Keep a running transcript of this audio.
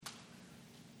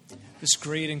This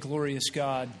great and glorious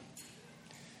God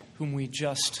whom we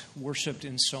just worshiped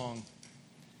in song,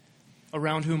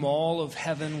 around whom all of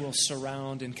heaven will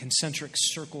surround in concentric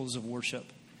circles of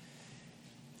worship,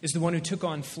 is the one who took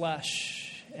on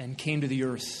flesh and came to the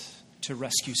earth to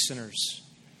rescue sinners.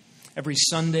 Every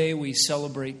Sunday we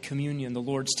celebrate communion, the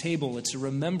Lord's table. It's a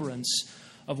remembrance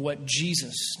of what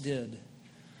Jesus did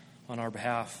on our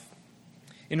behalf.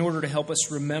 In order to help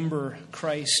us remember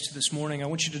Christ this morning, I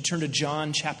want you to turn to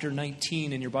John chapter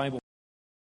 19 in your Bible.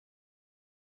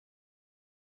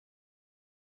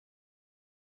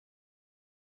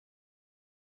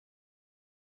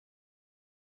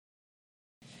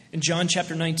 In John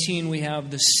chapter 19, we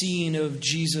have the scene of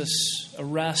Jesus'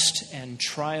 arrest and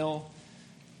trial,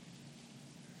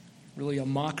 really a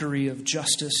mockery of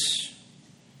justice.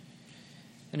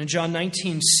 And in John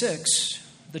 19:6,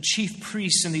 the chief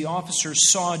priests and the officers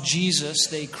saw Jesus.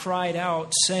 They cried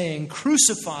out, saying,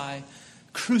 "Crucify,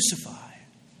 crucify."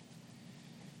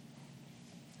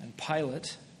 And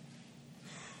Pilate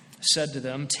said to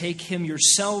them, "Take him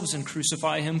yourselves and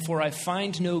crucify him, for I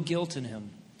find no guilt in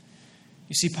him."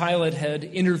 You see, Pilate had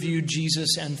interviewed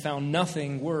Jesus and found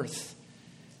nothing worth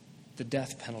the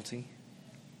death penalty.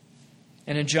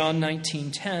 And in John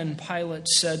 19:10, Pilate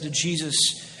said to Jesus,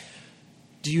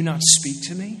 "Do you not speak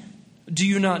to me? Do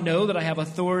you not know that I have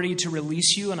authority to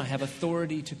release you and I have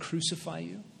authority to crucify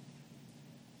you?"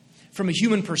 From a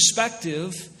human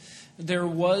perspective, there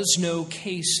was no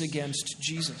case against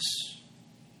Jesus.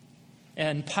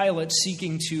 And Pilate,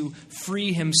 seeking to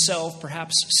free himself,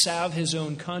 perhaps salve his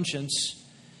own conscience,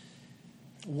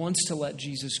 wants to let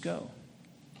Jesus go.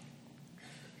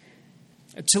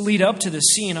 To lead up to this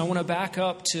scene, I want to back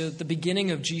up to the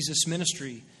beginning of Jesus'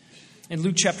 ministry. In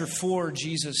Luke chapter 4,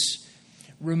 Jesus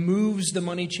removes the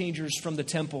money changers from the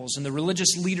temples, and the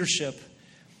religious leadership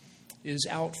is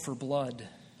out for blood.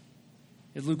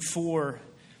 In Luke 4,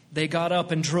 they got up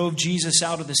and drove Jesus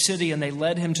out of the city, and they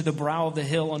led him to the brow of the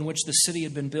hill on which the city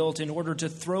had been built in order to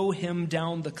throw him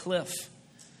down the cliff.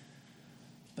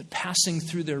 But passing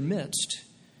through their midst,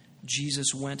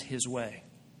 Jesus went his way.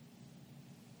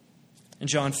 In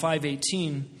John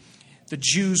 5:18, the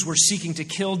Jews were seeking to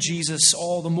kill Jesus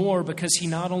all the more because he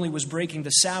not only was breaking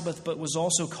the Sabbath, but was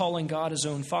also calling God his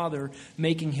own Father,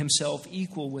 making himself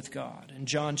equal with God. In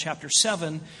John chapter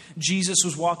 7, Jesus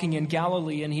was walking in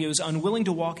Galilee, and he was unwilling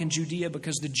to walk in Judea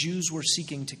because the Jews were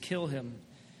seeking to kill him.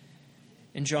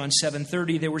 In John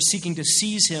 7:30, they were seeking to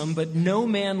seize him, but no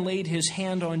man laid his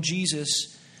hand on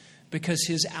Jesus because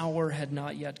his hour had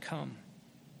not yet come.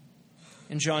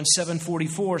 In John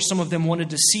 7:44, some of them wanted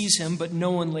to seize him, but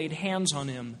no one laid hands on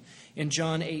him. In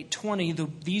John 8:20,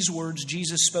 these words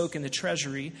Jesus spoke in the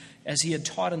treasury as he had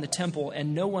taught in the temple,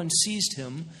 and no one seized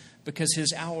him because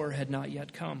his hour had not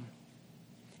yet come.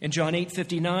 In John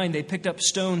 8:59, they picked up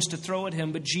stones to throw at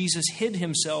him, but Jesus hid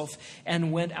himself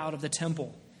and went out of the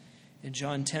temple. In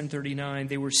John 10:39,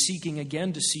 they were seeking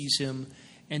again to seize him,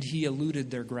 and he eluded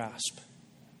their grasp.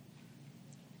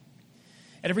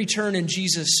 At every turn in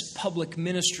Jesus' public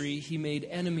ministry, he made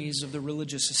enemies of the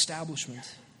religious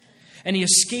establishment. And he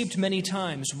escaped many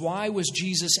times. Why was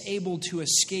Jesus able to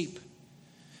escape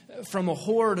from a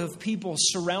horde of people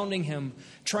surrounding him,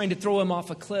 trying to throw him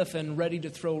off a cliff and ready to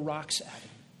throw rocks at him?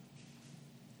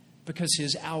 Because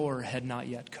his hour had not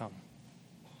yet come.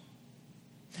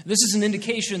 This is an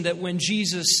indication that when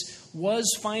Jesus was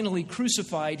finally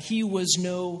crucified, he was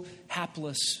no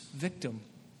hapless victim.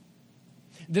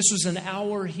 This was an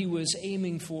hour he was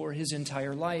aiming for his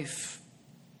entire life.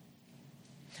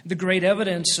 The great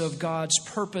evidence of God's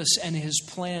purpose and his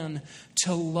plan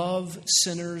to love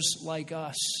sinners like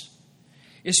us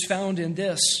is found in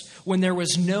this. When there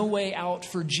was no way out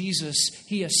for Jesus,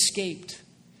 he escaped.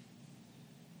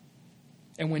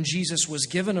 And when Jesus was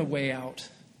given a way out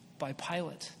by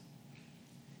Pilate,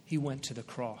 he went to the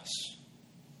cross.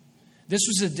 This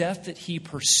was a death that he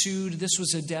pursued. This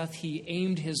was a death he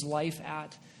aimed his life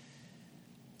at.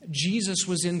 Jesus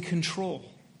was in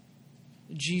control.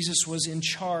 Jesus was in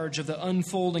charge of the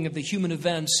unfolding of the human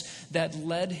events that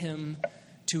led him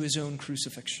to his own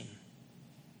crucifixion.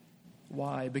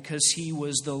 Why? Because he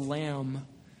was the lamb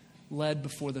led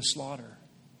before the slaughter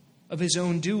of his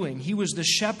own doing. He was the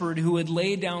shepherd who had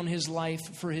laid down his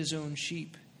life for his own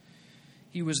sheep.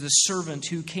 He was the servant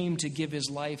who came to give his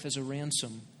life as a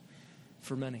ransom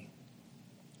for many.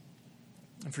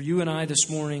 And for you and I this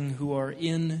morning who are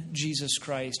in Jesus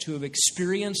Christ, who have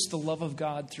experienced the love of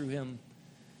God through him,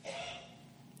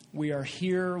 we are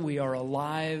here, we are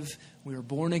alive, we are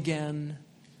born again,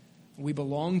 we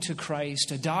belong to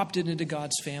Christ, adopted into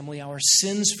God's family, our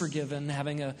sins forgiven,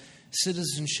 having a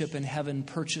citizenship in heaven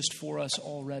purchased for us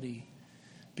already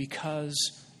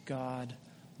because God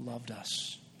loved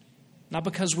us. Not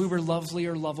because we were lovely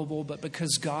or lovable, but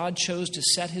because God chose to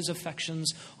set his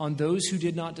affections on those who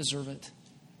did not deserve it,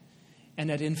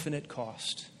 and at infinite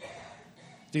cost.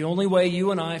 The only way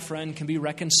you and I, friend, can be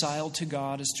reconciled to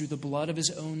God is through the blood of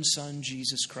his own Son,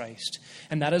 Jesus Christ.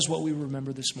 And that is what we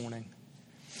remember this morning.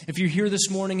 If you're here this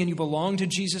morning and you belong to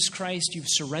Jesus Christ, you've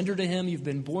surrendered to him, you've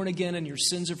been born again, and your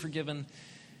sins are forgiven,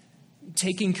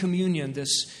 taking communion,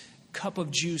 this cup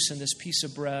of juice and this piece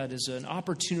of bread, is an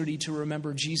opportunity to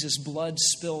remember Jesus' blood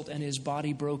spilt and his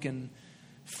body broken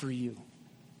for you.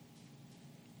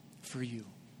 For you.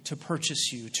 To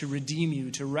purchase you, to redeem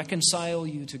you, to reconcile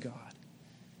you to God.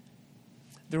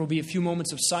 There will be a few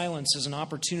moments of silence as an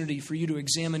opportunity for you to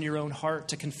examine your own heart,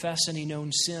 to confess any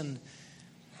known sin,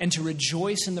 and to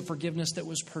rejoice in the forgiveness that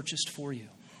was purchased for you.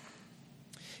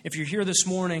 If you're here this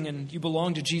morning and you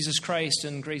belong to Jesus Christ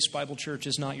and Grace Bible Church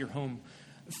is not your home,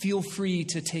 feel free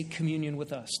to take communion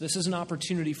with us. This is an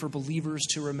opportunity for believers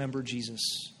to remember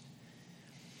Jesus.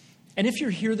 And if you're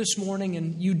here this morning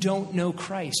and you don't know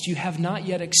Christ, you have not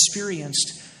yet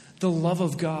experienced the love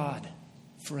of God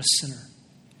for a sinner,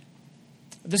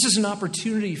 this is an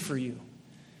opportunity for you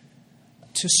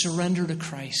to surrender to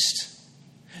Christ,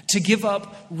 to give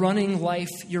up running life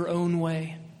your own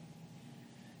way,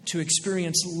 to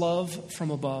experience love from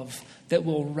above that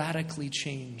will radically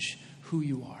change who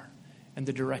you are and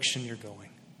the direction you're going.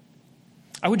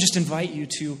 I would just invite you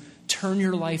to turn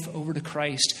your life over to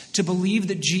Christ, to believe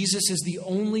that Jesus is the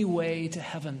only way to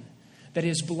heaven, that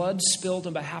his blood spilled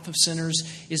on behalf of sinners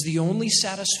is the only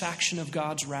satisfaction of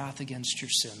God's wrath against your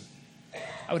sin.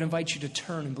 I would invite you to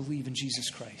turn and believe in Jesus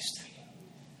Christ.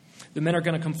 The men are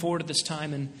going to come forward at this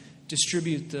time and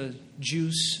distribute the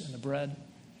juice and the bread.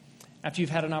 After you've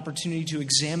had an opportunity to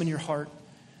examine your heart,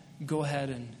 go ahead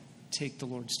and take the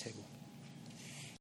Lord's table.